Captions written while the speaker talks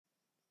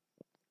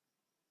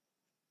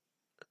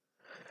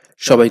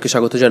সবাইকে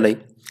স্বাগত জানাই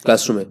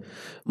ক্লাসরুমে।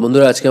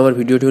 বন্ধুরা, আজকে আমার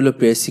ভিডিওটি হলো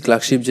পিএসসি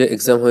ক্লার্কশিপ যে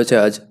এক্সাম হয়েছে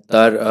আজ,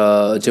 তার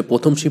যে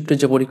প্রথম শিফটের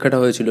যে পরীক্ষাটা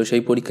হয়েছিল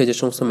সেই পরীক্ষায় যে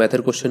সমস্ত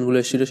ম্যাথের কোশ্চেনগুলো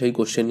এসেছিলো সেই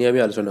কোশ্চেন নিয়ে আমি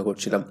আলোচনা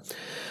করছিলাম।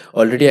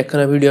 অলরেডি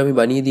একখানা ভিডিও আমি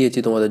বানিয়ে দিয়েছি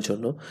তোমাদের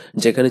জন্য,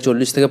 যেখানে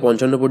 40 থেকে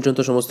 55 পর্যন্ত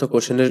সমস্ত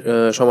কোশ্চেনের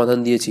সমাধান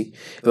দিয়েছি,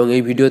 এবং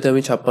এই ভিডিওতে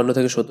আমি 56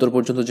 থেকে 70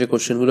 পর্যন্ত যে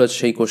কোশ্চেনগুলো আছে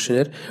সেই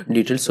কোশ্চেনের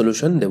ডিটেলস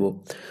সলিউশন দেবো।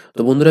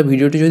 তো বন্ধুরা,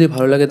 ভিডিওটি যদি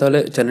ভালো লাগে তাহলে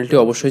চ্যানেলটি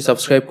অবশ্যই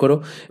সাবস্ক্রাইব করো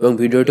এবং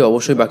ভিডিওটি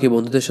অবশ্যই বাকি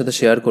বন্ধুদের সাথে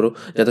শেয়ার করো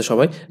যাতে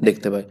সবাই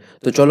দেখতে পায়।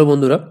 তো চলো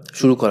বন্ধুরা,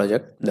 শুরু করা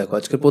যাক। দেখো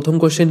আজকের প্রথম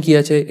কোশ্চেন কি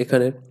আছে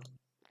এখানে।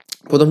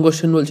 প্রথম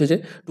কোশ্চেন বলছে যে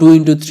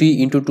 2.3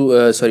 into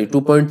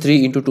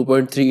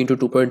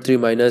 2.3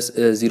 minus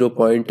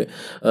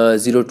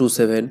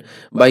 0.027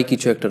 বাই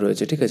কিছু একটা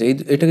রয়েছে, ঠিক আছে।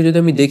 এটাকে যদি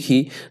আমি দেখি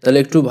তাহলে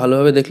একটু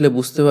ভালোভাবে দেখলে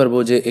বুঝতে পারবো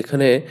যে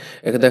এখানে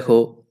দেখো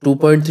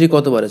 2.3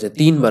 কতবার আছে,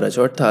 3 বার আছে,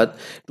 অর্থাৎ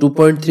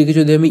 2.3কে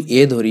যদি আমি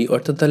এ ধরি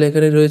অর্থাৎ তাহলে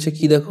এখানে রয়েছে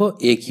কি দেখো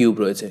এ কিউব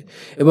রয়েছে,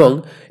 এবং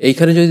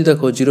এইখানে যদি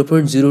দেখো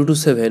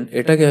 0.027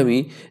 এটাকে আমি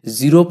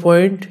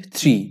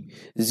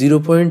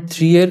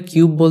 0.3 এর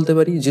কিউব বলতে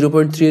পারি।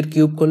 0.3 এর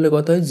কিউব করলে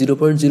কত হয়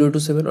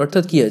 0.027,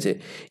 অর্থাৎ কি আছে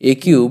এ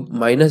কিউব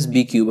মাইনাস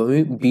বি কিউব। আমি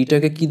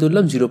বিটাকে কি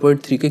ধরলাম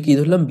 0.3কে কি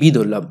ধরলাম বি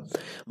ধরলাম,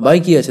 বাই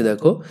কি আছে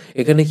দেখো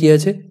এখানে কি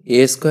আছে এ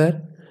স্কোয়ার,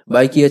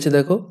 বাই কি আছে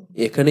দেখো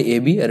এখানে এ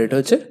বি আর এটা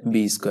হচ্ছে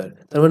বি স্কোয়ার।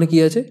 তার মানে কি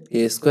আছে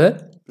এ square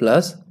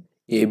plus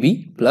A B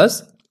plus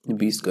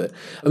B square.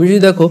 আমি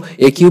যদি দেখো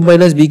এ কিউব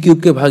মাইনাস বি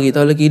কিউবকে ভাঙি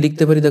তাহলে কি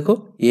লিখতে পারি দেখো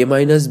এ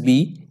minus B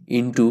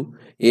into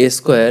A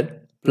square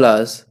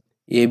plus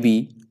A B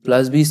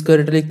plus B square,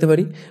 এটা লিখতে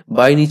পারি।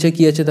 বাই নিচে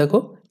কি আছে দেখো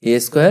এ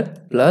square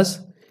plus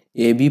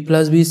A B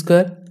plus B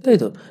square, তাই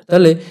তো।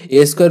 তাহলে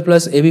এ square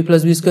plus A B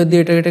plus B square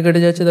দিয়ে এটা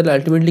কেটে যাচ্ছে, তাহলে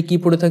আলটিমেটলি কি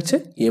পড়ে থাকছে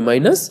এ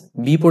মাইনাস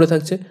বি পড়ে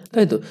থাকছে,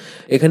 তাই তো।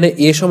 এখানে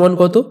এ সমান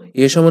কত,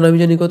 এ সমান আমি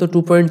জানি কত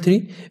 2.3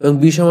 এবং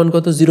বি সমান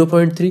কত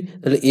 0.3,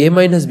 তাহলে এ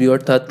মাইনাস বি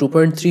অর্থাৎ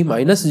 2.3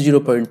 মাইনাস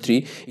 0.3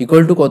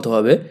 ইকুয়াল টু কত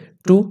হবে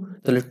 2।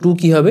 তাহলে 2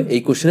 কি হবে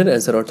এই কোশ্চেনের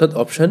অ্যান্সার, অর্থাৎ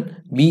অপশন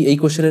বি এই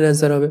কোশ্চেনের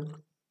অ্যান্সার হবে।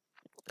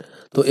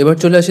 তো এবার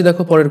চলে আসি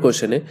দেখো পরের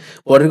কোশ্চেনে।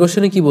 পরের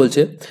কোশ্চেনে কি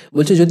বলছে,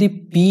 বলছে যদি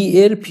পি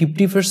এর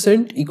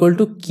 50% ইকুয়াল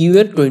টু কিউ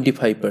এর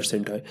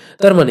 25% হয়,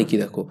 তার মানে কি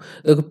দেখো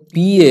দেখো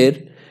পি এর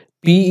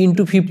পি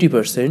ইন্টু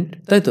 50%,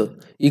 তাই তো,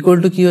 ইকুয়াল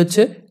টু কি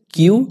হচ্ছে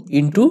কিউ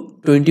ইন্টু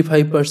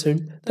 25%,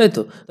 তাই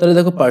তো। তাহলে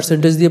দেখো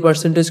পার্সেন্টেজ দিয়ে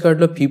পার্সেন্টেজ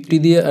কাটলো, 50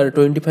 দিয়ে আর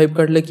 25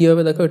 কাটলে কি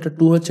হবে দেখো এটা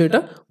 2 হচ্ছে, এটা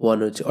 1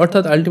 হচ্ছে,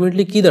 অর্থাৎ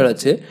আলটিমেটলি কি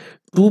দাঁড়াচ্ছে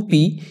 2p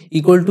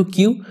ইকুয়াল টু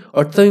কিউ।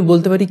 অর্থাৎ আমি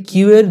বলতে পারি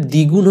কিউ এর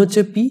দ্বিগুণ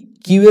হচ্ছে পি,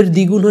 কিউ এর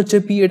দ্বিগুণ হচ্ছে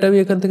পি, এটা আমি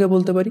এখান থেকে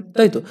বলতে পারি,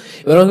 তাই তো।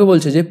 এবার আমাকে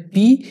বলছে যে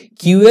পি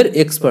কিউ এর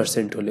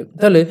x% হলে,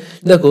 তাহলে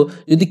দেখো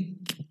যদি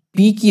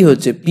পি কি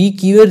হচ্ছে পি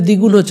কিউ এর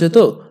দ্বিগুণ হচ্ছে,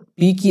 তো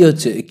পি কি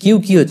হচ্ছে কিউ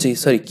কি হচ্ছে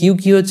কিউ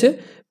কি হচ্ছে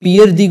পি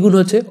এর দ্বিগুণ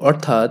হচ্ছে,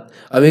 অর্থাৎ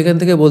আমি এখান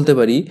থেকে বলতে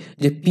পারি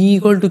যে পি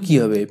ইকুয়াল টু কি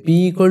হবে P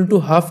equal to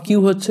half Q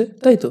হচ্ছে,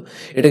 তাই তো।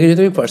 এটাকে যদি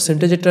আমি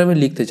পার্সেন্টেজের টার্মে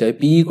লিখতে চাই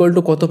পি ইকুয়াল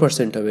টু কত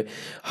পার্সেন্ট হবে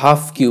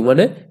হাফ কিউ,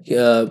 মানে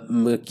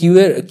কিউ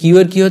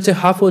এর কি হচ্ছে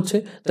হাফ হচ্ছে,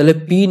 তাহলে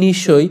পি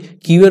নিশ্চয়ই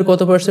কিউ এর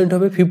কত পার্সেন্ট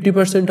হবে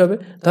 50% হবে।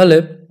 তাহলে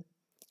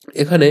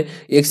এখানে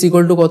x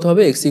ইকুয়াল টু কত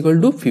হবে x equal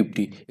to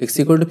 50, x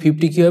equal to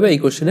 50 কি হবে এই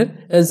কোশ্চেনের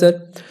অ্যান্সার।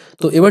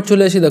 তো এবার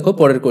চলে আসি দেখো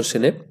পরের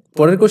কোশ্চেনে।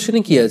 পরের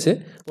কোশ্চেনে কি আছে,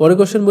 পরের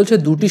কোশ্চেন বলছে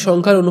দুটি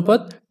সংখ্যার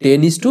অনুপাত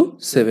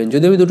 10:7।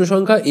 যদি আমি দুটো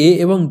সংখ্যা a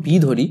এবং b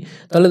ধরি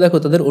তাহলে দেখো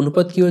তাদের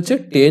অনুপাত কি হচ্ছে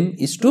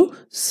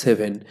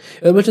 10:7।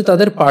 এবার বলছে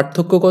তাদের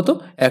পার্থক্য কত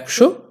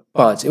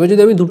 105। এবার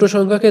যদি আমি দুটো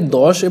সংখ্যাকে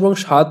 10 এবং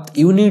 7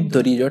 ইউনিট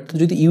ধরি, অর্থাৎ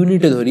যদি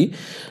ইউনিটে ধরি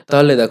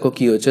তাহলে দেখো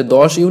কি হচ্ছে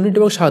 10 ইউনিট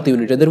এবং 7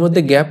 ইউনিট, এদের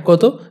মধ্যে গ্যাপ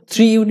কত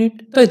 3 ইউনিট,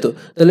 তাই তো।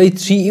 তাহলে এই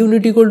 3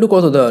 ইউনিট ইকুয়াল টু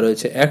কত দেওয়া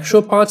রয়েছে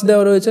 105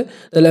 দেওয়া রয়েছে,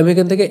 তাহলে আমি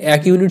এখান থেকে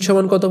 1 ইউনিট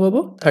সমান কত পাবো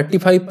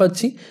 35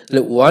 পাচ্ছি,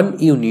 তাহলে 1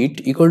 ইউনিট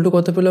ইকুয়াল টু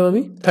কত পেলাম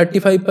আমি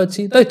 35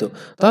 পাচ্ছি, তাই তো।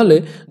 তাহলে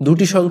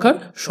দুটি সংখ্যার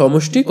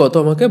সমষ্টি কত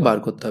আমাকে বার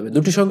করতে হবে,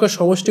 দুটি সংখ্যার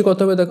সমষ্টি কত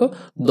হবে দেখো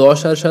 10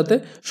 আর সাথে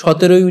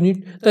 17 ইউনিট,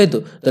 তাই তো।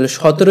 তাহলে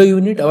 17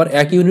 ইউনিট আবার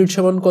 1 ইউনিট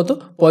সমান কত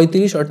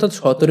 35, অর্থাৎ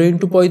 17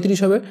 ইন্টু 35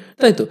 হবে,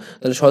 তাই তো।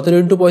 তাহলে 17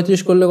 ইন্টু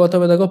 35 করলে কত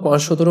হবে দেখো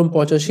 5 17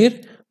 85,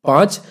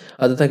 5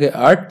 হাতে থাকে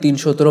 8, 3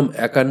 17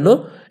 51,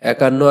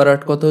 51 আর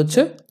 8 কত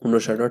হচ্ছে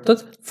 59, অর্থাৎ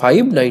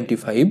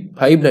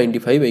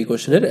 595 এই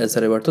কোশ্চেনের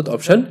অ্যান্সার হবে, অর্থাৎ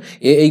অপশন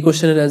এ এই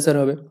কোশ্চেনের অ্যান্সার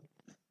হবে।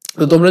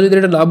 তো তোমরা যদি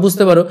এটা না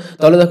বুঝতে পারো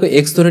তাহলে দেখো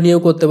এক্স ধরে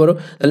নিয়েও করতে পারো,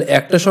 তাহলে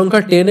একটা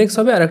সংখ্যা 10x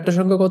হবে আর একটা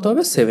সংখ্যা কত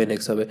হবে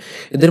 7x হবে,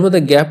 এদের মধ্যে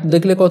গ্যাপ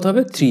দেখলে কত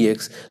হবে 3x,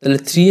 তাহলে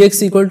 3x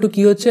ইকুয়াল টু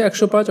কি হচ্ছে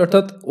 105,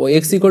 অর্থাৎ ও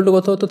x ইকুয়াল টু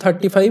কত হতো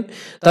 35।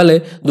 তাহলে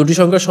দুটি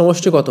সংখ্যার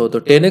সমষ্টি কত হতো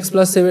 10x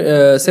প্লাস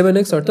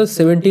 7x অর্থাৎ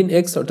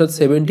 17x, অর্থাৎ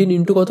 17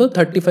 ইন্টু কত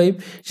 35,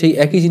 সেই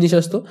একই জিনিস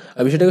আসতো।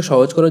 আমি সেটাকে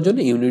সহজ করার জন্য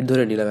ইউনিট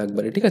ধরে নিলাম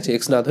একবারে, ঠিক আছে,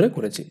 এক্স না ধরে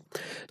করেছি।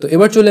 তো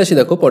এবার চলে আসি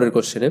দেখো পরের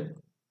কোশ্চেনে।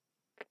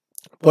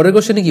 পরের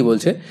কোশ্চেনে কি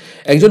বলছে,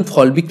 একজন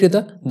ফল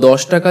বিক্রেতা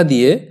 10 টাকা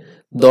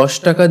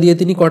দিয়ে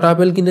তিনি কটা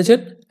আপেল কিনেছেন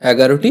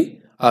 11টি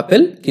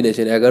আপেল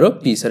কিনেছেন, 11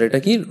 পিস, আর এটা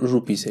কি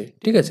রুপিসে,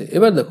 ঠিক আছে।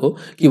 এবার দেখো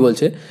কি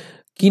বলছে,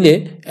 কিনে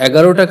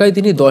 11 টাকায়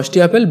তিনি 10টি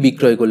আপেল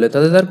বিক্রয় করলেন,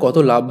 তাতে তার কত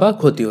লাভ বা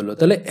ক্ষতি হলো।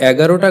 তাহলে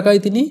 11 টাকায়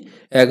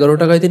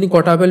তিনি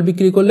কটা আপেল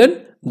বিক্রি করলেন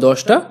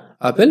 10টা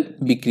আপেল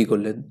বিক্রি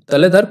করলেন,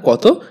 তাহলে তার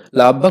কত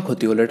লাভ বা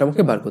ক্ষতি হলো এটা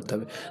আমাকে বার করতে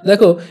হবে।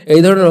 দেখো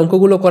এই ধরনের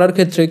অঙ্কগুলো করার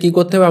ক্ষেত্রে কি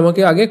করতে হবে,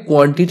 আমাকে আগে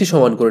কোয়ান্টিটি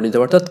সমান করে নিতে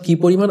হবে, অর্থাৎ কি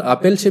পরিমাণ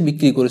আপেল সে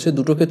বিক্রি করেছে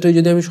দুটো ক্ষেত্রেই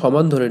যদি আমি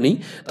সমান ধরে নিই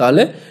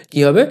তাহলে কি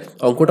হবে,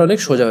 অঙ্কটা অনেক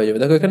সোজা হয়ে যাবে।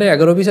 দেখো এখানে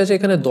 11 পিস আছে,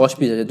 এখানে 10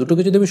 পিস আছে,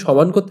 দুটোকে যদি আমি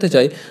সমান করতে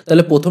চাই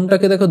তাহলে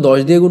প্রথমটাকে দেখো 10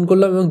 দিয়ে গুণ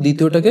করলাম এবং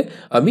দ্বিতীয়টাকে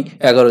আমি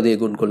 11 দিয়ে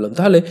গুণ করলাম,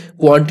 তাহলে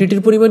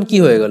কোয়ান্টিটির পরিমাণ কি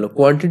হয়ে গেল,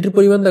 কোয়ান্টিটির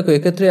পরিমাণ দেখো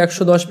এক্ষেত্রে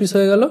 110 পিস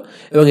হয়ে গেল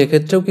এবং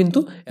এক্ষেত্রেও কিন্তু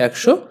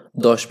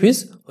 110 পিস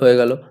হয়ে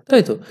গেল,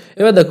 তাই তো।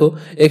 এবার দেখো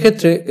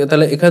এক্ষেত্রে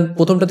তাহলে এখান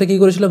প্রথমটাতে কি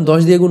করেছিলাম,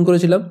 10 দিয়ে গুণ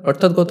করেছিলাম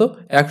অর্থাৎ কত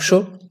 100,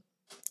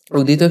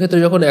 এবং দ্বিতীয় ক্ষেত্রে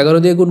যখন 11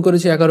 দিয়ে গুণ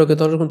করেছি 11কে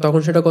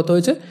তখন সেটা কত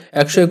হয়েছে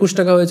 121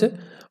 টাকা হয়েছে,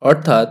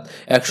 অর্থাৎ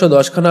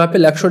 110 খানা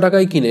আপেল 100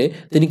 টাকায় কিনে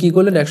তিনি কি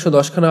করলেন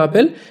 110 খানা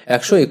আপেল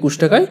 121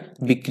 টাকায়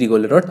বিক্রি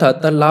করলেন, অর্থাৎ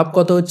তার লাভ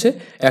কত হচ্ছে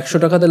 100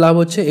 টাকাতে লাভ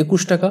হচ্ছে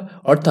 21 টাকা,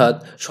 অর্থাৎ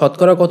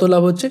শতকরা কত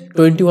লাভ হচ্ছে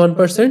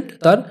 21%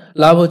 তার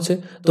লাভ হচ্ছে।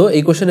 তো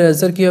এই কোশ্চেনের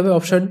অ্যান্সার কি হবে,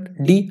 অপশন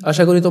ডি।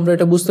 আশা করি তোমরা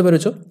এটা বুঝতে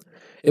পেরেছো।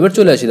 এবার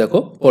চলে আসি দেখো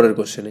পরের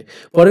কোশ্চেনে।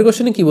 পরের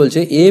কোশ্চেনে কি বলছে,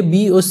 এ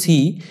বি ও সি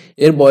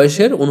এর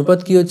বয়সের অনুপাত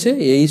কি হচ্ছে,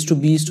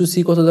 A:B:C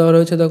কত দেওয়া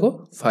রয়েছে দেখো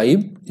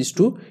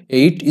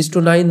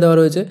 5:8:9 দেওয়া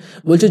রয়েছে।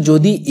 বলছে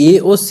যদি এ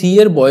ও সি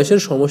এর বয়সের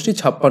সমষ্টি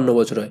 56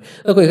 বছর হয়,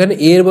 দেখো এখানে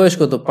এ এর বয়স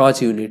কত 5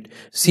 ইউনিট,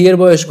 সি এর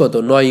বয়স কত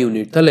 9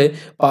 ইউনিট, তাহলে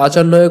 5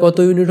 আর 9 কত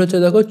ইউনিট হচ্ছে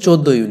দেখো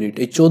 14 ইউনিট,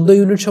 এই 14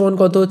 ইউনিট সমান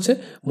কত হচ্ছে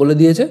বলে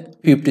দিয়েছে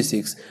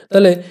 56,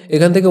 তাহলে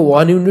এখান থেকে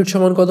 1 ইউনিট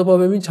সমান কত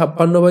পাবে আমি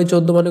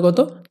 56/14 মানে কত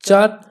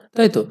 4,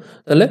 তাই তো।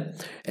 তাহলে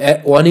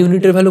 1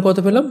 ইউনিটের ভ্যালু কত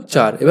পেলাম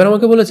 4। এবার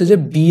আমাকে বলেছে যে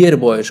বি এর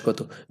বয়স কত,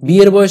 বি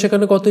এর বয়স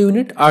এখানে কত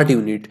ইউনিট 8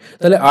 ইউনিট,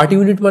 তাহলে 8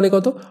 ইউনিট মানে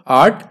কত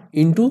 8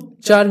 ইন্টু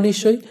 4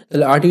 নিশ্চয়ই,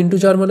 তাহলে 8 ইন্টু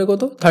 4 মানে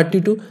কত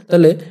 32,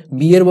 তাহলে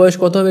বি এর বয়স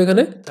কত হবে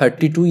এখানে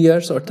 32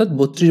 ইয়ার্স, অর্থাৎ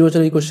 32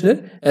 বছর এই কোশ্চেনের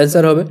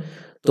অ্যান্সার হবে।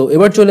 তো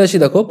এবার চলে আসি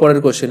দেখো পরের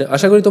কোশ্চেনে,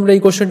 আশা করি তোমরা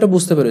এই কোশ্চেনটা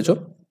বুঝতে পেরেছো।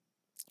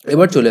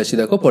 এবার চলে আসি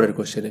দেখো পরের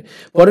কোশ্চেনে।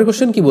 পরের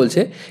কোশ্চেন কি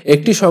বলছে,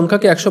 একটি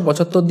সংখ্যাকে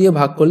 175 দিয়ে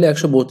ভাগ করলে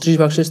 132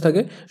 ভাগশেষ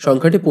থাকে,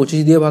 সংখ্যাটি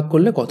 25 দিয়ে ভাগ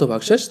করলে কত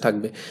ভাগশেষ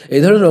থাকবে।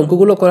 এই ধরনের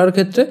অঙ্কগুলো করার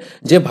ক্ষেত্রে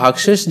যে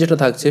ভাগশেষ যেটা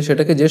থাকছে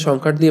সেটাকে যে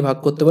সংখ্যাটা দিয়ে ভাগ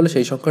করতে বলে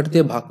সেই সংখ্যাটা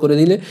দিয়ে ভাগ করে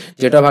দিলে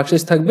যেটা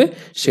ভাগশেষ থাকবে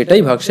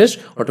সেটাই ভাগশেষ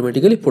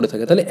অটোমেটিক্যালি পড়ে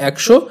থাকে। তাহলে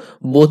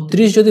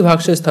 132 যদি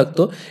ভাগশেষ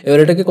থাকতো, এবার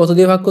এটাকে কত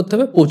দিয়ে ভাগ করতে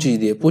হবে 25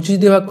 দিয়ে, 25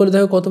 দিয়ে ভাগ করলে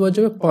দেখো কত বার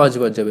যাবে 5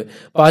 বার যাবে,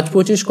 5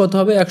 25 কত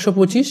হবে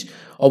 125,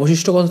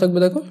 অবশিষ্ট কত থাকবে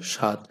দেখো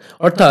 7,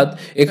 অর্থাৎ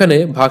এখানে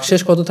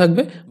ভাগশেষ কত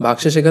থাকবে,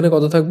 ভাগশেষ এখানে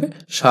কত থাকবে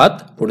 7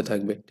 পড়ে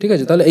থাকবে, ঠিক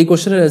আছে। তাহলে এই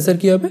কোশ্চেনের অ্যান্সার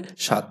কি হবে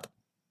 7।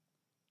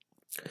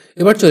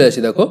 এবার চলে আসি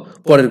দেখো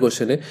পরের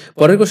কোশ্চেনে।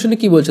 পরের কোশ্চেনে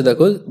কি বলছে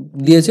দেখো,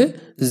 দিয়েছে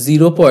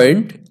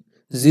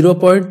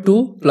 0.2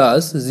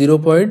 প্লাস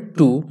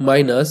 0.2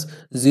 মাইনাস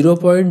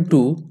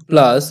 0.2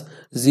 প্লাস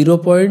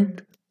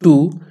 0.2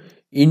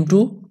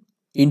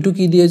 ইন্টু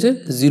কি দিয়েছে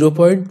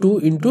 0.2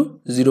 ইন্টু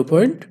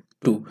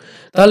 0.2,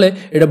 তাহলে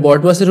এটা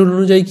বডমাসের রুল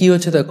অনুযায়ী কি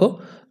হচ্ছে দেখো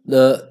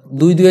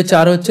 2 2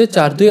 4 হচ্ছে,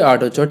 4 2 8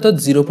 হচ্ছে, অর্থাৎ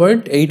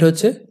 0.8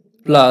 হচ্ছে,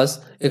 প্লাস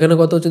এখানে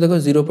কত হচ্ছে দেখো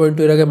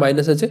 0.2 এর আগে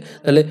মাইনাস আছে,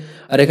 তাহলে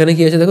আর এখানে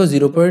কি আছে দেখো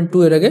 0.2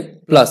 এর আগে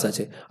প্লাস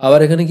আছে, আবার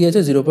এখানে কি আছে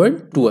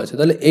 0.2 আছে,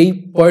 তাহলে এই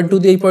 0.2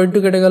 দিয়ে এই 0.2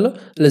 কেটে গেল,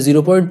 তাহলে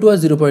 0.2 আর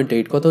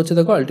 0.8 কত হচ্ছে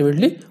দেখো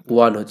আলটিমেটলি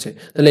 1 হচ্ছে।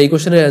 তাহলে এই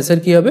কোশ্চেনের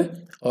অ্যান্সার কি হবে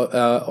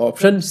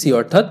অপশন সি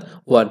অর্থাৎ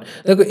 1।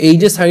 দেখো এই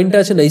যে সাইনটা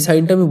আছে না, এই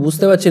সাইনটা আমি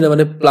বুঝতে পারছি না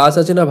মানে প্লাস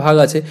আছে না ভাগ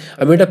আছে,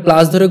 আমি এটা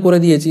প্লাস ধরে করে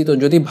দিয়েছি, তো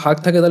যদি ভাগ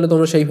থাকে তাহলে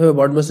তোমরা সেইভাবে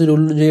বডমাসের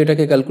রুল অনুযায়ী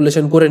এটাকে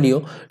ক্যালকুলেশন করে নিও,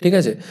 ঠিক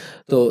আছে।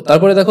 তো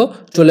তারপরে দেখো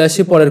চলে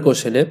আসছি পরের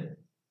কোশ্চেনে।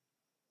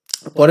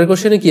 পরের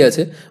কোশ্চেনে কি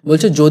আছে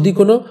বলছে, যদি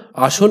কোনো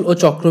আসল ও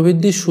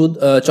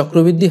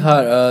চক্রবৃদ্ধি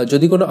হার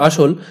যদি কোনো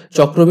আসল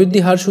চক্রবৃদ্ধি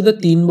হার সুদে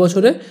 3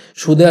 বছরে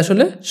সুদে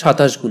আসলে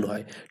 27 গুণ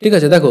হয়, ঠিক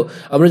আছে। দেখো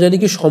আমরা জানি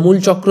কি সমূল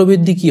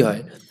চক্রবৃদ্ধি কি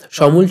হয়,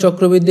 সমূল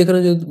চক্রবৃদ্ধি এখানে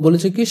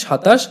বলেছে কি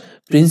 27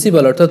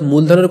 প্রিন্সিপাল অর্থাৎ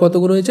মূলধনের কত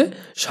গুণ হয়েছে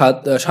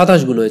 27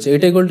 গুণ হয়েছে,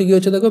 এটা ইকুয়াল টু কি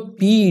হচ্ছে দেখো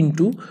P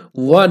into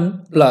 1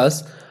 plus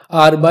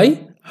R by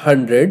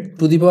 100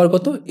 to the পাওয়ার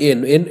কত এন,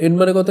 এন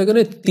মানে কত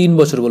এখানে 3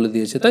 বছর বলে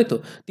দিয়েছে, তাই তো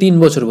 3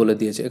 বছর বলে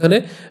দিয়েছে। এখানে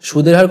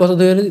সুদের হার কত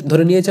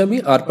ধরে নিয়েছে আমি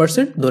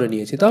 8% ধরে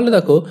নিয়েছি, তাহলে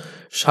দেখো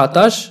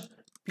 27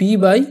 P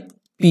by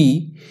P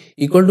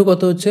equal to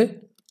কত হচ্ছে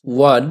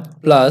 1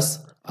 plus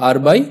R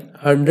by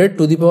 100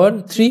 to the পাওয়ার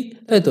 3,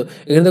 তাই তো।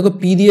 এখানে দেখো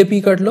পি দিয়ে পি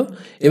কাটলো,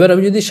 এবার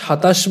আমি যদি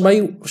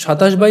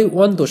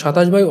 27/1, তো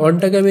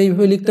 27/1টাকে আমি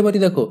এইভাবে লিখতে পারি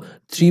দেখো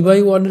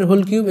 3/1 এর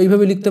হোল কিউব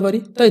এইভাবে লিখতে পারি,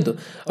 তাই তো।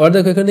 আবার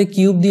দেখো এখানে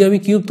কিউব দিয়ে আমি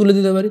কিউব তুলে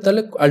দিতে পারি,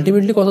 তাহলে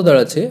আলটিমেটলি কত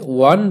দাঁড়াচ্ছে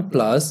 1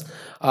 প্লাস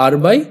আর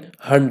বাই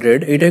 100,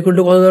 এটা ইকুয়াল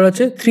টু কত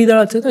দাঁড়াচ্ছে 3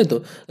 দাঁড়াচ্ছে, তাই তো।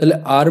 তাহলে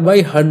আর বাই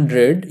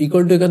 100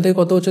 ইকুয়াল টু এখান থেকে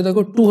কত হচ্ছে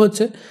দেখো 2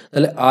 হচ্ছে,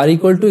 তাহলে আর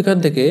ইকুয়াল টু এখান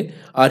থেকে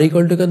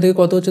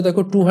কত হচ্ছে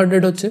দেখো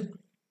 200 হচ্ছে,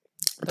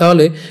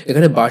 তাহলে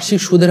এখানে বার্ষিক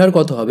সুদের হার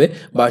কত হবে,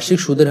 বার্ষিক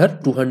সুদের হার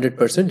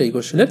 200% এই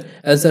কোশ্চেনের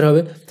অ্যান্সার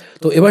হবে।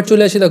 তো এবার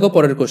চলে আসি দেখো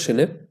পরের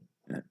কোশ্চেনে।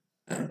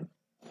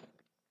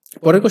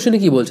 পরের কোশ্চেনে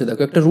কি বলছে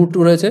দেখো, একটা রুট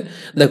রয়েছে,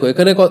 দেখো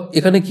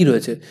এখানে কি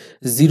রয়েছে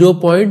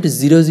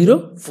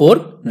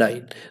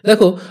 0.0049।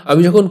 দেখো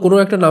আমি যখন কোনো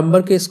একটা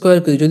নাম্বারকে স্কোয়ার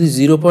করি, যদি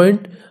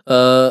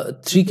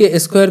 0.3কে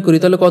স্কোয়ার করি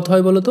তাহলে কত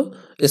হয় বলো তো?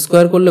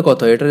 স্কোয়ার করলে কত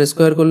হয়? এটার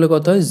স্কোয়ার করলে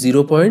কত হয়?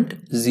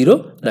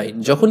 0.09।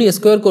 যখনই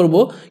স্কোয়ার করব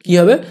কি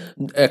হবে?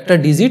 একটা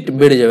ডিজিট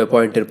বেড়ে যাবে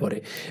পয়েন্টের পরে,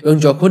 এবং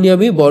যখনই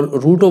আমি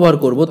রুট ওভার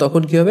করব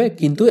তখন কি হবে?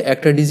 কিন্তু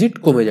একটা ডিজিট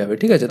কমে যাবে,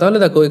 ঠিক আছে? তাহলে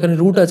দেখো এখানে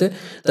রুট আছে,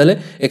 তাহলে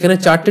এখানে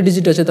 4টে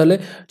ডিজিট আছে, তাহলে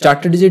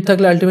 4টে ডিজিট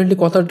থাকলে আলটিমেটলি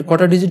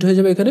কটা ডিজিট হয়ে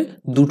যাবে? এখানে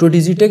 2টো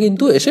ডিজিটে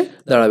কিন্তু এসে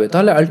দাঁড়াবে।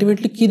 তাহলে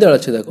আলটিমেটলি কি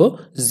দাঁড়াচ্ছে দেখো,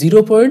 0.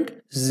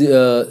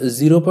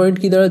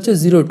 কি দাঁড়াচ্ছে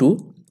 02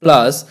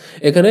 প্লাস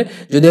এখানে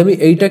যদি আমি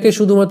এইটাকে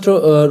শুধুমাত্র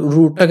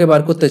রুটটাকে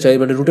বার করতে চাই,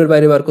 মানে রুটের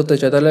বাইরে বার করতে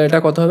চাই, তাহলে এটা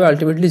কত হবে?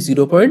 আলটিমেটলি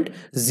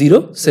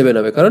 0.07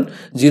 হবে, কারণ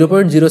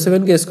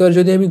 0.07কে স্কোয়ার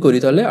যদি আমি করি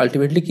তাহলে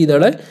আলটিমেটলি কি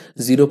দাঁড়ায়?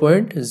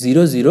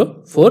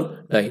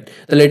 0.0049।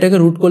 তাহলে এটাকে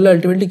রুট করলে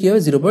আলটিমেটলি কি হবে?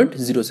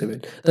 0.07।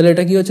 তাহলে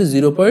এটা কি হচ্ছে?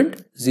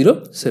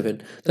 0.07।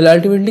 তাহলে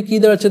আলটিমেটলি কি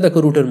দাঁড়াচ্ছে দেখো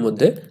রুটের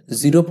মধ্যে?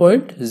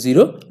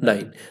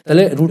 0.09।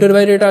 তাহলে রুটের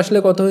বাইরে এটা আসলে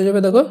কত হয়ে যাবে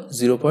দেখো?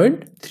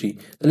 0.3।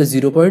 তাহলে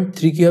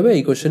 0.3 কি হবে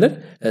এই কোশ্চেনের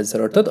অ্যান্সার,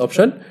 অর্থাৎ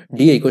অপশন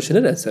ডি এই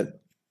কোশ্চেনের অ্যান্সার।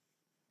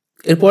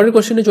 এর পরের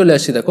কোশ্চেনে চলে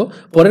আসছি, দেখো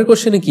পরের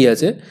কোশ্চেনে কি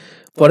আছে।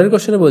 পরের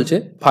কোশ্চেনে বলছে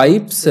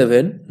 5,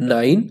 7,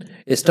 9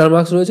 স্টার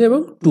মার্কস রয়েছে এবং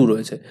 2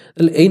 রয়েছে।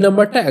 তাহলে এই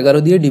নাম্বারটা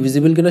 11 দিয়ে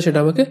ডিভিজিবল কিনা সেটা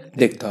আমাকে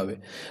দেখতে হবে।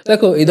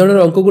 দেখো এই ধরনের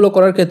অঙ্কগুলো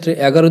করার ক্ষেত্রে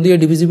 11 দিয়ে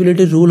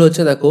ডিভিজিবিলিটির রুল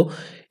হচ্ছে, দেখো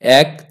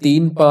 1,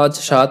 3, 5,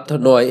 7,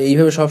 9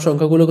 এইভাবে সব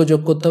সংখ্যাগুলোকে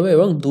যোগ করতে হবে,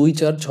 এবং 2,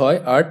 4, 6,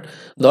 8,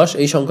 10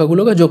 এই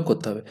সংখ্যাগুলোকে যোগ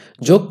করতে হবে।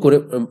 যোগ করে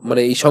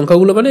মানে এই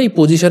সংখ্যাগুলো মানে এই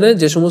পজিশনে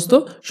যে সমস্ত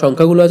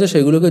সংখ্যাগুলো আছে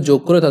সেগুলোকে যোগ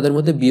করে তাদের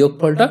মধ্যে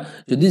বিয়োগফলটা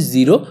যদি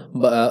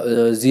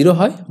 0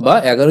 হয় বা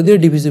 11 দিয়ে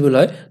ডিভিজিবল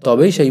হয়,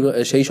 তবেই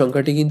সেই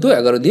সংখ্যাটি কিন্তু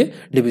 11 দিয়ে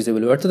ডিভিজিবল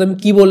হবে। অর্থাৎ আমি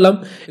কি বললাম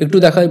একটু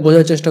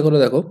বোঝার চেষ্টা করে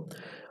দেখো।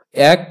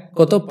 1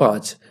 কত?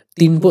 5।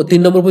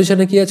 3 নম্বর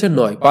পজিশনে কি আছে?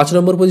 9। 5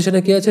 নম্বর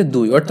পজিশনে কি আছে?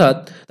 2। অর্থাৎ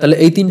তাহলে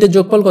এই তিনটের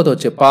যোগফল কত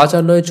হচ্ছে? 5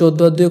 আর 9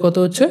 14 আর 2 কত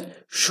হচ্ছে?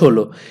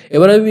 16।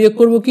 এবার আমি বিয়োগ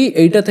করব কি?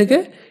 এইটা থেকে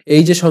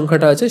এই যে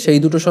সংখ্যাটা আছে সেই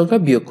দুটো সংখ্যা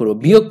বিয়োগ করব।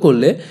 বিয়োগ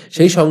করলে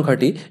সেই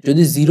সংখ্যাটি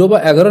যদি 0 বা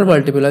 11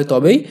 মাল্টিপল হয়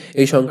তবেই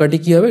এই সংখ্যাটি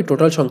কি হবে?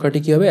 টোটাল সংখ্যাটি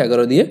কি হবে?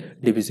 11 দিয়ে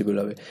ডিভিজিবল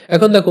হবে।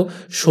 এখন দেখো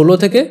 16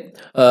 থেকে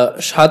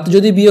 7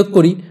 যদি বিয়োগ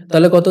করি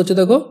তাহলে কত হচ্ছে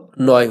দেখো?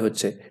 9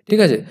 হচ্ছে, ঠিক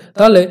আছে?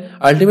 তাহলে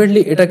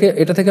আলটিমেটলি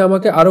এটা থেকে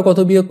আমাকে আরো কত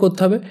বিয়োগ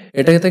করতে হবে?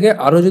 এটা থেকে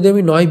আরো যদি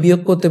আমি 9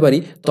 বিয়োগ করতে পারি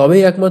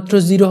তবেই একমাত্র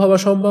 0 হওয়া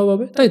সম্ভব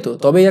হবে, তাই তো?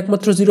 তবেই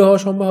একমাত্র 0 হওয়া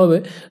সম্ভব হবে।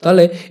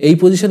 তাহলে এই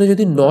পজিশনে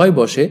যদি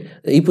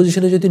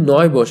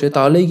 9 বসে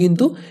তাহলেই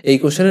কিন্তু এই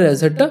কোশ্চেনের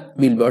অ্যান্সারটা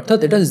মিলবে, অর্থাৎ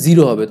এটা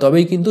 0 হবে,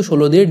 তবেই কিন্তু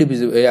 11 দিয়ে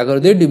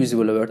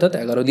ডিভিজিবল হবে, অর্থাৎ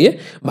 11 দিয়ে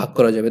ভাগ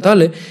করা যাবে।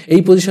 তাহলে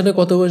এই পজিশনে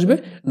কত বসবে?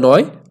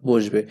 9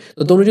 বসবে।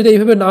 তো তোমরা যদি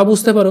এইভাবে না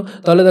বুঝতে পারো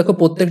তাহলে দেখো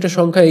প্রত্যেকটা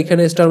সংখ্যা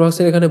এখানে স্টার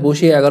মার্কসের এখানে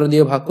বসিয়ে 11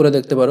 দিয়ে ভাগ করে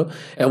দেখতে পারো।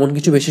 এমন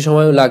কিছু বেশি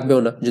সময় লাগবেও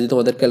না, যদি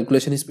তোমাদের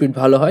ক্যালকুলেশন স্পিড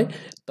ভালো হয়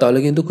তাহলে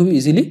কিন্তু খুব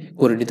ইজিলি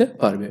করে নিতে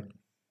পারবে।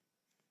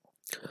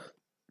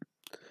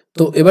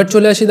 তো এবার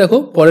চলে আসি দেখো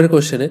পরের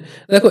কোশ্চেনে।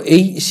 দেখো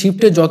এই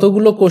শিফটে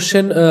যতগুলো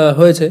কোশ্চেন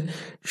হয়েছে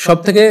সব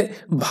থেকে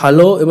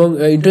ভালো এবং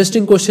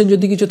ইন্টারেস্টিং কোশ্চেন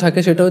যদি কিছু থাকে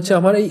সেটা হচ্ছে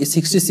আমার এই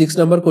 66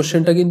 নাম্বার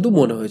কোশ্চেনটা কিন্তু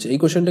মনে হয়েছে। এই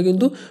কোশ্চেনটা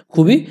কিন্তু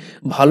খুবই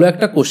ভালো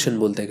একটা কোশ্চেন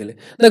বলতে গেলে।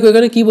 দেখো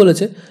এখানে কি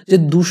বলেছে যে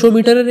 200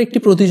 মিটারের একটি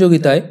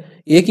প্রতিযোগিতায়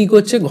এ কি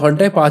করছে?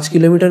 ঘন্টায় 5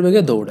 কিলোমিটার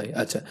বেগে দৌড়ায়।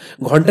 আচ্ছা,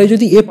 ঘন্টায়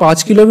যদি এ 5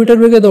 কিলোমিটার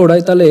বেগে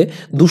দৌড়ায় তাহলে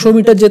 200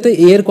 মিটার যেতে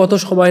এর কত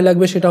সময়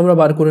লাগবে সেটা আমরা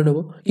বার করে নেব।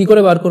 কি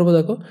করে বার করবো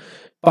দেখো?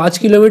 5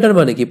 কিলোমিটার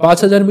মানে কি?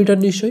 5000 মিটার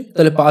নিশ্চয়ই।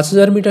 তাহলে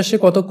 5000 মিটার সে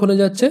কতক্ষণে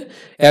যাচ্ছে?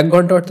 1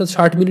 ঘন্টা, অর্থাৎ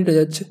 60 মিনিটে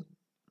যাচ্ছে।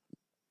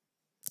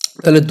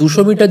 তাহলে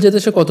 200 মিটার যেতে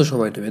সে কত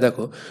সময় নেবে?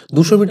 দেখো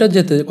 200 মিটার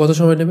যেতে কত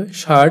সময় নেবে?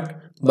 60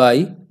 বাই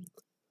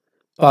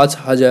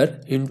 5000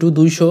 ইন্টু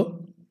 200,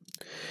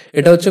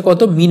 এটা হচ্ছে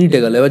কত? মিনিটে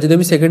গেল। এবার যদি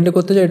আমি সেকেন্ডে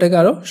করতে চাই এটাকে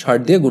আরো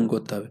 60 দিয়ে গুণ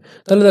করতে হবে।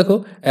 তাহলে দেখো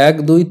 1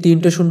 2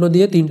 3টে শূন্য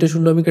দিয়ে 3টে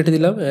শূন্য আমি কেটে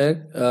দিলাম,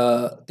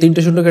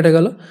 3টে শূন্য কেটে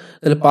গেল।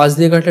 তাহলে 5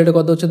 দিয়ে কাটলে এটা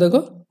কত হচ্ছে দেখো?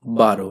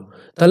 12।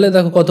 তাহলে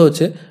দেখো কত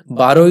হচ্ছে?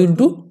 12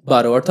 ইন্টু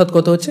 12 অর্থাৎ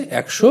কত হচ্ছে?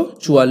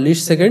 144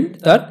 সেকেন্ড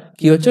তার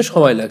কি হচ্ছে?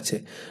 সময় লাগছে।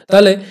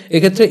 তাহলে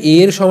এক্ষেত্রে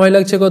এর সময়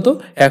লাগছে কত?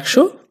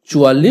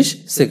 144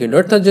 সেকেন্ড।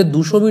 অর্থাৎ যে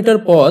 200 মিটার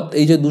পথ,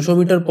 এই যে 200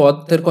 মিটার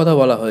পথের কথা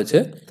বলা হয়েছে,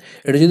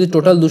 এটা যদি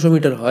টোটাল 200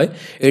 মিটার হয়,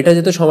 এটা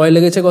যেতে সময়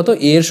লেগেছে কত?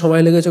 এর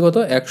সময় লেগেছে কত?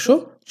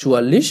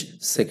 144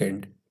 সেকেন্ড,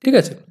 ঠিক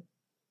আছে?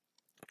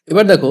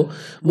 এবার দেখো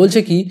বলছে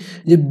কি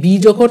যে বি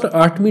যখন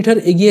 8 মিটার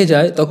এগিয়ে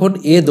যায় তখন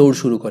এ দৌড়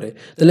শুরু করে।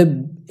 তাহলে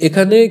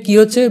এখানে কি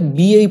হচ্ছে?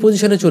 বি এই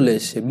পজিশনে চলে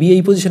এসেছে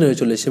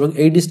এবং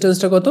এই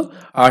ডিস্টেন্সটা কত?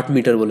 8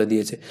 মিটার বলে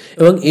দিয়েছে,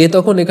 এবং এ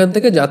তখন এখান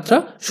থেকে যাত্রা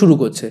শুরু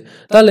করছে।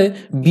 তাহলে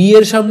বি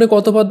এর সামনে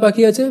কত পথ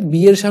বাকি আছে?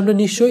 বি এর সামনে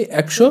নিশ্চয়ই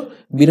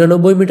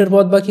 192 মিটার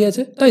পথ বাকি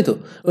আছে, তাই তো?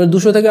 মানে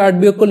 200 থেকে 8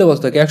 বিয়োগ করলে কত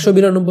থাকে?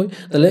 192।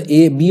 তাহলে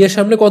বি এর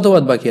সামনে কত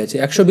পথ বাকি আছে?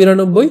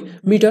 192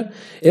 মিটার।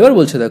 এবার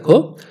বলছে দেখো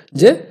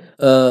যে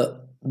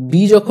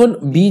বি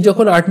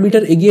যখন 8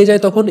 মিটার এগিয়ে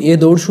যায় তখন এ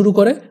দৌড় শুরু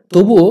করে,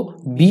 তবুও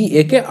বি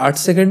একে 8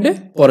 সেকেন্ডে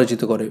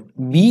পরাজিত করে।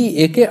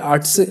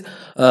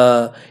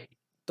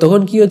 তখন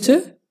কি হচ্ছে?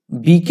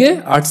 বি কে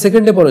 8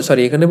 সেকেন্ডে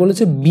সরি এখানে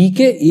বলেছে বি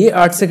কে এ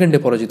 8 সেকেন্ডে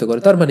পরাজিত করে।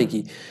 তার মানে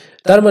কি,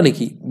 তার মানে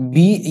কি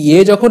বি এ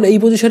যখন এই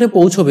পজিশনে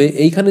পৌঁছবে,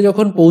 এইখানে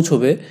যখন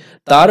পৌঁছবে,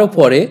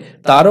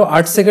 তারও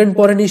 8 সেকেন্ড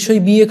পরে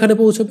নিশ্চয়ই বি এখানে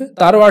পৌঁছবে,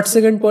 তারও 8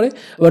 সেকেন্ড পরে।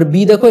 আবার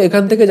বি দেখো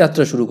এখান থেকে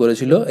যাত্রা শুরু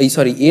করেছিল,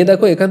 এ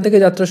দেখো এখান থেকে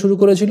যাত্রা শুরু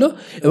করেছিল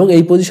এবং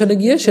এই পজিশনে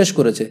গিয়ে শেষ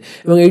করেছে,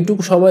 এবং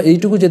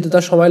এইটুকু যেতে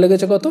তার সময়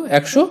লেগেছে কত,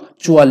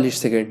 144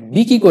 সেকেন্ড।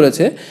 বি কি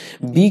করেছে,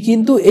 বি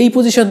কিন্তু এই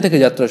পজিশন থেকে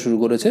যাত্রা শুরু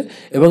করেছে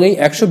এবং এই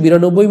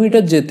 192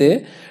 মিটার যেতে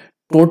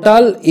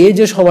টোটাল এ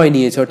যে সময়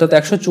নিয়েছে, অর্থাৎ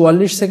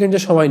 144 সেকেন্ড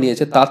যে সময়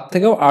নিয়েছে, তার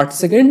থেকেও 8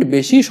 সেকেন্ড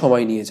বেশি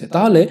সময় নিয়েছে।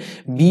 তাহলে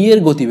বি এর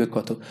গতিবেগ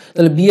কত?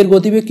 তাহলে বি এর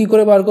গতিবেগ কি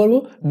করে বার করব?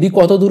 বি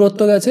কত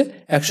দূরত্ব গেছে,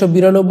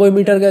 192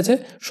 মিটার গেছে,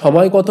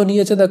 সময় কত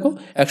নিয়েছে দেখো,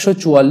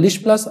 144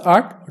 প্লাস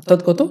 8 অর্থাৎ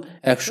কত,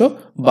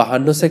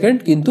 152 সেকেন্ড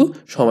কিন্তু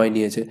সময়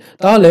নিয়েছে।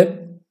 তাহলে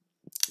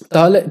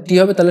কি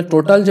হবে, তাহলে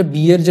টোটাল যে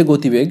বি এর যে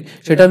গতিবেগ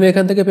সেটা আমি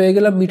এখান থেকে পেয়ে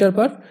গেলাম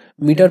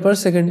মিটার পার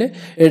সেকেন্ডে।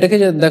 এটাকে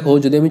দেখো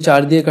যদি আমি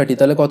 4 দিয়ে কাটি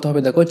তাহলে কত হবে,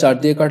 দেখো 4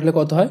 দিয়ে কাটলে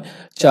কত হয়,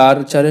 4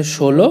 4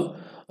 16,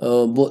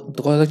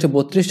 কত থাকছে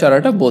 32, 4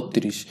 8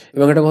 32,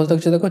 এবং এটা কত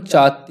থাকছে দেখো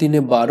 4 3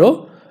 12,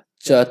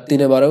 4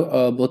 3 12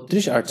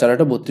 32, 8 4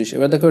 8 32।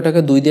 এবার দেখো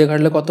এটাকে 2 দিয়ে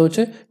কাটলে কত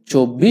হচ্ছে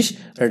 24,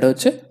 আর এটা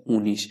হচ্ছে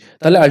 19।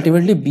 তাহলে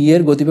আলটিমেটলি বি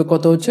এর গতিবেগ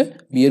কত হচ্ছে,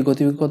 বি এর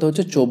গতিবেগ কত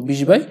হচ্ছে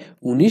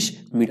 24/19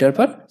 মিটার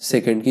পার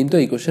সেকেন্ড, কিন্তু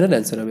এই কোশ্চেনের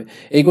অ্যান্সার হবে।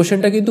 এই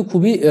কোশ্চেনটা কিন্তু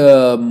খুবই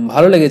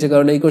ভালো লেগেছে,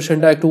 কারণ এই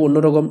কোশ্চেনটা একটু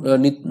অন্যরকম,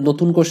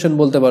 নতুন কোশ্চেন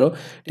বলতে পারো,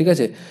 ঠিক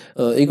আছে।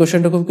 এই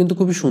কোশ্চেনটা কিন্তু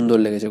খুবই সুন্দর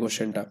লেগেছে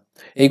কোশ্চেনটা।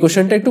 এই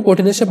কোশ্চেনটা একটু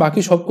কঠিন এসে, বাকি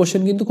সব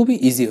কোশ্চেন কিন্তু খুবই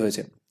ইজি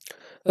হয়েছে।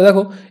 তো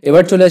দেখো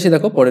এবার চলে আসি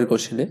দেখো পরের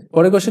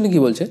কোশ্চেনে কি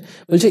বলছে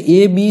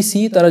এ বি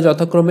সি তারা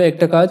যথাক্রমে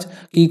একটা কাজ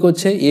কি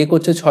করছে, এ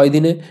করছে 6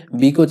 দিনে,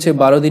 বি করছে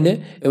 12 দিনে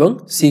এবং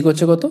সি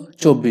করছে কত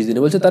 24 দিনে।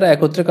 বলছে তারা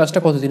একত্রে কাজটা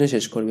কত দিনে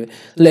শেষ করবে।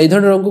 তাহলে এই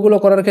ধরনের অঙ্কগুলো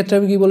করার ক্ষেত্রে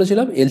আমি কি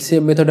বলেছিলাম,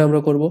 এলসিএম মেথডে আমরা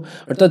করব,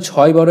 অর্থাৎ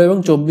 6 12 এবং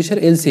 24 এর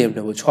এলসিএম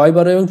নেব। 6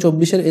 12 এবং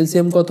 24 এর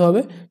এলসিএম কত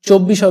হবে,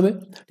 24 হবে,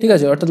 ঠিক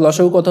আছে, অর্থাৎ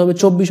লসাগু কত হবে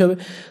 24 হবে।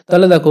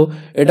 তাহলে দেখো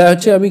এটা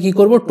হচ্ছে আমি কি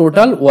করব,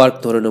 টোটাল ওয়ার্ক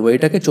ধরে নেবো,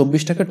 এটাকে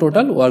 24টাকে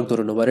টোটাল ওয়ার্ক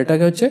ধরে নেবো, আর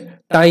এটাকে হচ্ছে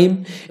টাইম।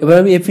 এবার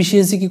আমি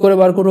এফিসিয়েন্সি কি করে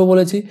বার করবো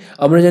বলেছি,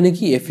 আমরা জানি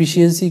কি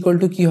এফিসিয়েন্সি ইকুয়াল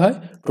টু কি হয়,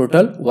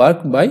 টোটাল ওয়ার্ক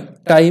বাই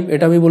টাইম,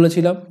 এটা আমি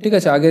বলেছিলাম, ঠিক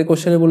আছে, আগের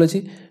কোশ্চেনে বলেছি।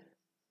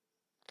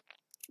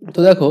 তো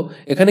দেখো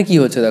এখানে কি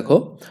হচ্ছে, দেখো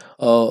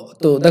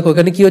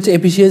এখানে কি হচ্ছে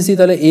এফিসিয়েন্সি,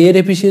 তাহলে এ এর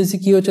এফিসিয়েন্সি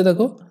কি হচ্ছে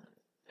দেখো,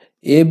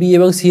 এ বি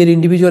এবং সি এর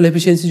ইন্ডিভিজুয়াল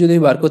এফিসিয়েন্সি যদি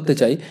আমি বার করতে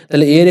চাই,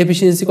 তাহলে এ এর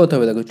এফিসিয়েন্সি কত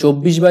হবে দেখো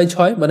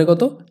 24/6 মানে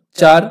কত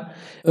 4,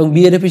 এবং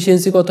বি এর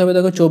এফিসিয়েন্সি কত হবে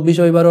দেখো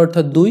 24/12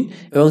 অর্থাৎ 2,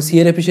 এবং সি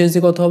এর এফিসিয়েন্সি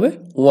কত হবে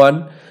 1।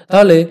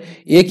 তাহলে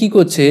এ কি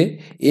করছে,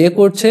 এ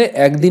করছে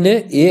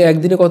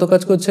একদিনে কত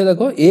কাজ করছে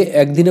দেখো, এ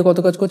একদিনে কত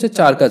কাজ করছে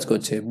 4 কাজ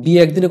করছে, বি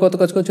একদিনে কত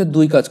কাজ করছে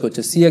 2 কাজ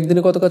করছে, সি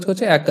একদিনে কত কাজ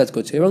করছে 1 কাজ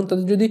করছে, এবং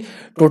তাদের যদি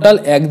টোটাল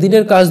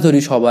একদিনের কাজ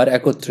ধরি সবার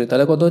একত্রে,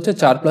 তাহলে কত হচ্ছে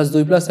 4 +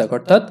 2 + 1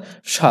 অর্থাৎ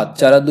 7,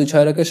 4 আর 2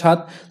 6 রাখে 7,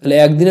 তাহলে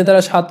একদিনে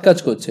তারা 7 কাজ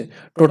করছে,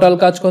 টোটাল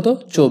কাজ কত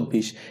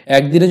 24।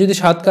 একদিনে যদি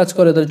 7 কাজ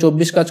করে তাহলে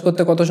 24 কাজ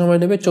করতে কত সময়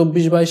নেবে,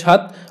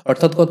 24/7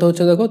 অর্থাৎ কত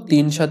হচ্ছে দেখো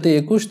 3 7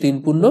 21, 3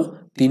 পূর্ণ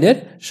 3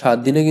 7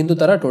 দিনে কিন্তু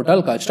তারা টোটাল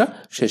কাজটা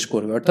শেষ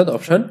করবে, অর্থাৎ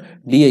অপশন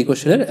ডি এই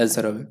কোশ্চেনের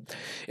অ্যান্সার হবে।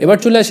 এবার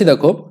চলে আসি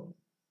দেখো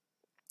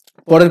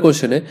পরের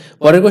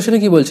কোশ্চেনে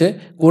কি বলছে,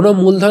 কোন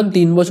মূলধন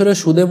 3 বছরের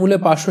সুদে মূলে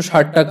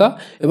 560 টাকা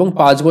এবং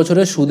 5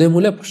 বছরের সুদে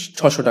মূলে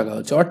 600 টাকা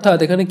হচ্ছে। অর্থাৎ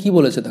এখানে কি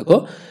বলেছে দেখো,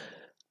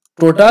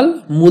 টোটাল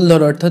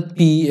মূলধন অর্থাৎ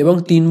পি এবং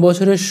 3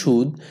 বছরের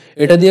সুদ,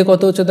 এটা দিয়ে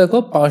কত হচ্ছে দেখো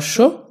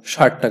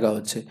 560 টাকা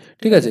হচ্ছে,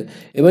 ঠিক আছে।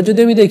 এবার যদি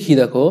আমি দেখি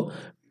দেখো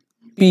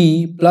পি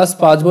প্লাস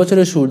 5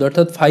 বছরের সুদ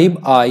অর্থাৎ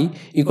 5i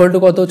ইকুয়াল টু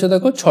কত হচ্ছে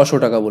দেখো 600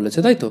 টাকা বলেছে,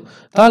 তাই তো।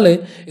 তাহলে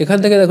এখান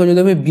থেকে দেখো যদি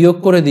আমি বিয়োগ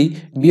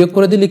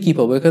করে দিলে কি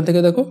পাবো, এখান থেকে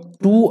দেখো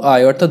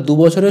 2i অর্থাৎ 2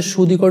 বছরের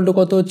সুদ ইকুয়াল টু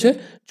কত হচ্ছে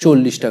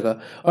 40 টাকা,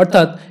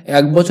 অর্থাৎ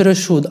 1 বছরের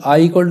সুদ i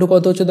ইকুয়াল টু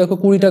কত হচ্ছে দেখো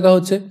 20 টাকা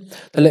হচ্ছে।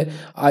 তাহলে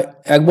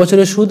 1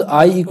 বছরের সুদ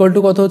i ইকুয়াল টু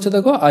কত হচ্ছে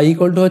দেখো, i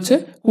ইকুয়াল টু হচ্ছে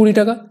 20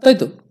 টাকা, তাই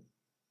তো।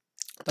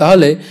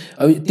 তাহলে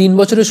আমি 3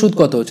 বছরের সুদ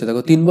কত হচ্ছে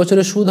দেখো, 3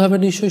 বছরের সুদ হবে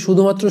নিশ্চয়ই,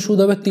 শুধুমাত্র সুদ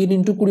হবে 3 ×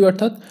 20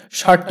 অর্থাৎ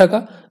 60 টাকা,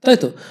 তাই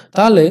তো।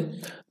 তাহলে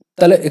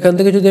এখান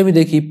থেকে যদি আমি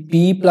দেখি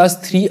P plus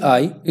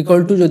 3i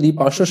equal to যদি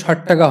 560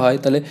 টাকা হয়,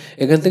 তাহলে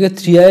এখান থেকে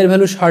 3i এর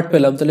ভ্যালু 60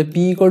 পেলাম, তাহলে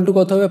পি ইকুয়াল টু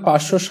কত হবে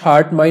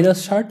 560 মাইনাস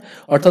 60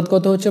 অর্থাৎ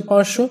কত হচ্ছে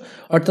 500,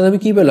 অর্থাৎ আমি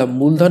কি পেলাম,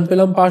 মূলধন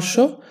পেলাম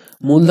 500,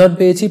 মূলধন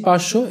পেয়েছি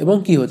 500, এবং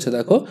কি হচ্ছে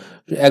দেখো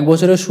 1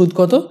 বছরের সুদ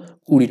কত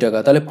 20 টাকা,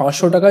 তাহলে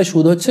 500 টাকায়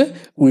সুদ হচ্ছে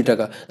 20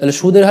 টাকা। তাহলে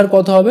সুদের হার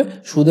কত হবে,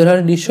 সুদের হার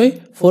নিশ্চয়ই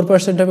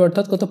 4% হবে,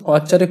 অর্থাৎ কত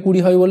 5 4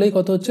 20 হয় বলেই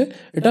কত হচ্ছে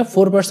এটা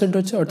 4%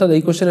 হচ্ছে, অর্থাৎ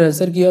এই কোশ্চেনের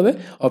অ্যান্সার কি হবে,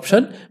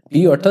 অপশন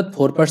বি অর্থাৎ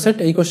 4%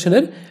 এই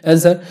কোশ্চেনের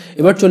অ্যান্সার।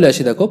 এবার চলে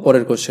আসি দেখো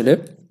পরের কোশ্চেনে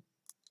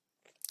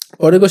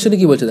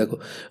কি বলছে দেখো,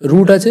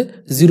 রুট আছে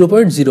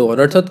 0.01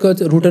 অর্থাৎ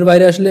রুটের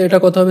বাইরে আসলে এটা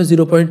কত হবে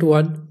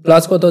 0.1,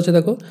 প্লাস কত হচ্ছে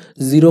দেখো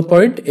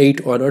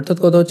 0.81 অর্থাৎ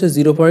কত হচ্ছে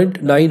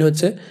 0.9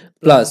 হচ্ছে,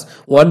 প্লাস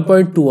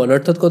 1.21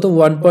 অর্থাৎ কত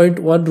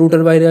 1.1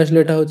 রুটের বাইরে আসলে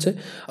এটা হচ্ছে,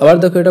 আবার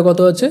দেখো এটা কত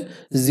হচ্ছে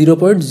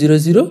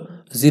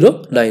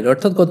 0.0009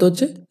 অর্থাৎ কত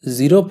হচ্ছে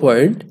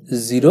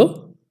 0.009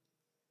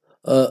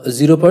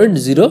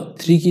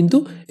 0.03 কিন্তু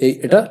এই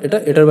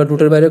এটার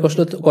রুটের বাইরে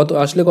কত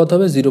আসলে কত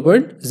হবে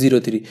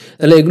 0.03।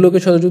 তাহলে এগুলোকে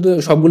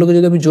সবগুলোকে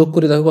যদি আমি যোগ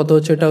করি তাহলে কত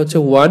হচ্ছে, এটা হচ্ছে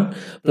 1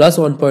 প্লাস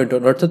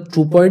 1.1 অর্থাৎ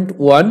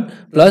 2.1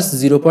 প্লাস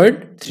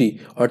 0.3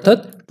 অর্থাৎ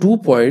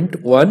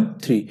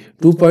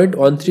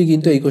 2.13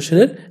 কিন্তু এই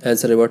কোশ্চেনের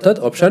অ্যান্সার হবে, অর্থাৎ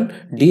অপশান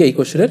ডি এই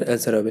কোশ্চেনের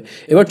অ্যান্সার হবে।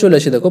 এবার চলে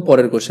আসি দেখো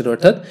পরের কোশ্চেন,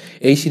 অর্থাৎ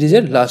এই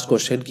সিরিজের লাস্ট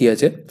কোশ্চেন কি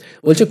আছে,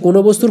 বলছে কোনো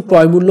বস্তুর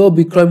ক্রয় মূল্য ও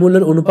বিক্রয়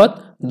মূল্যের অনুপাত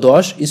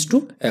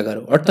 10:11,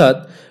 অর্থাৎ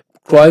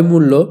ক্রয়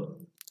মূল্য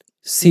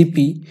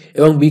সিপি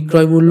এবং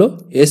বিক্রয় মূল্য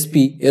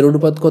এসপি এর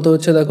অনুপাত কত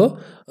হচ্ছে দেখো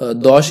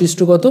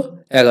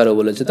 10:11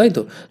 বলেছে, তাই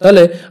তো।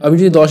 তাহলে আমি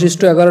যদি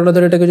 10:11 না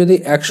ধরে এটাকে যদি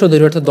 100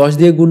 ধরি, অর্থাৎ 10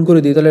 দিয়ে গুণ করে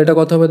দিই, তাহলে এটা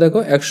কত হবে দেখো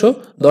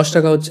 110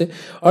 টাকা হচ্ছে।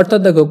 অর্থাৎ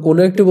দেখো কোনো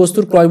একটি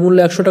বস্তুর ক্রয় মূল্য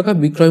 100 টাকা,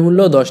 বিক্রয় মূল্য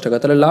 10 টাকা,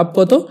 তাহলে লাভ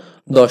কত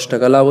 10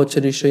 টাকা লাভ হচ্ছে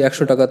নিশ্চয়ই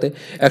 100 টাকাতে।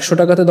 100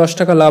 টাকাতে 10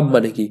 টাকা লাভ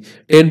মানে কি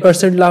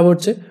 10% লাভ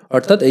হচ্ছে,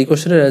 অর্থাৎ এই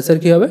কোশ্চেনের অ্যান্সার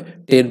কি হবে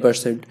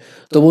 10%।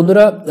 তো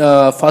বন্ধুরা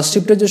ফার্স্ট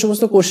শিফটের যে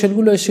সমস্ত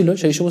কোশ্চেনগুলো এসেছিল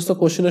সেই সমস্ত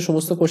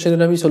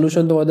কোশ্চেনের আমি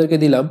সলিউশন তোমাদেরকে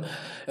দিলাম,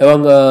 এবং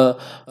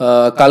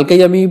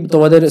কালকেই আমি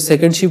তোমাদের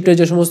সেকেন্ড শিফটে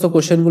যে সমস্ত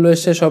কোশ্চেনগুলো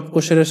এসছে সব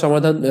কোশ্চেনের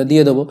সমাধান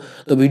দিয়ে দেবো।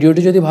 তো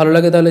ভিডিওটি যদি ভালো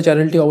লাগে তাহলে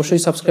চ্যানেলটি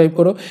অবশ্যই সাবস্ক্রাইব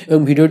করো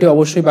এবং ভিডিওটি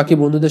অবশ্যই বাকি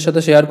বন্ধুদের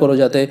সাথে শেয়ার করো,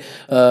 যাতে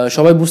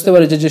সবাই বুঝতে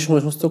পারে যে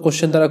সমস্ত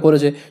কোশ্চেন তারা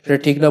করেছে সেটা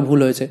ঠিক না ভুল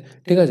হয়েছে,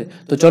 ঠিক আছে।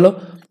 তো চলো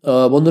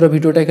বন্ধুরা,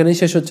 ভিডিওটা এখানেই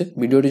শেষ হচ্ছে।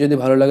 ভিডিওটি যদি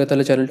ভালো লাগে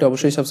তাহলে চ্যানেলটি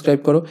অবশ্যই সাবস্ক্রাইব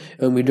করো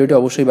এবং ভিডিওটি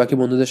অবশ্যই বাকি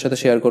বন্ধুদের সাথে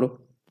শেয়ার করো।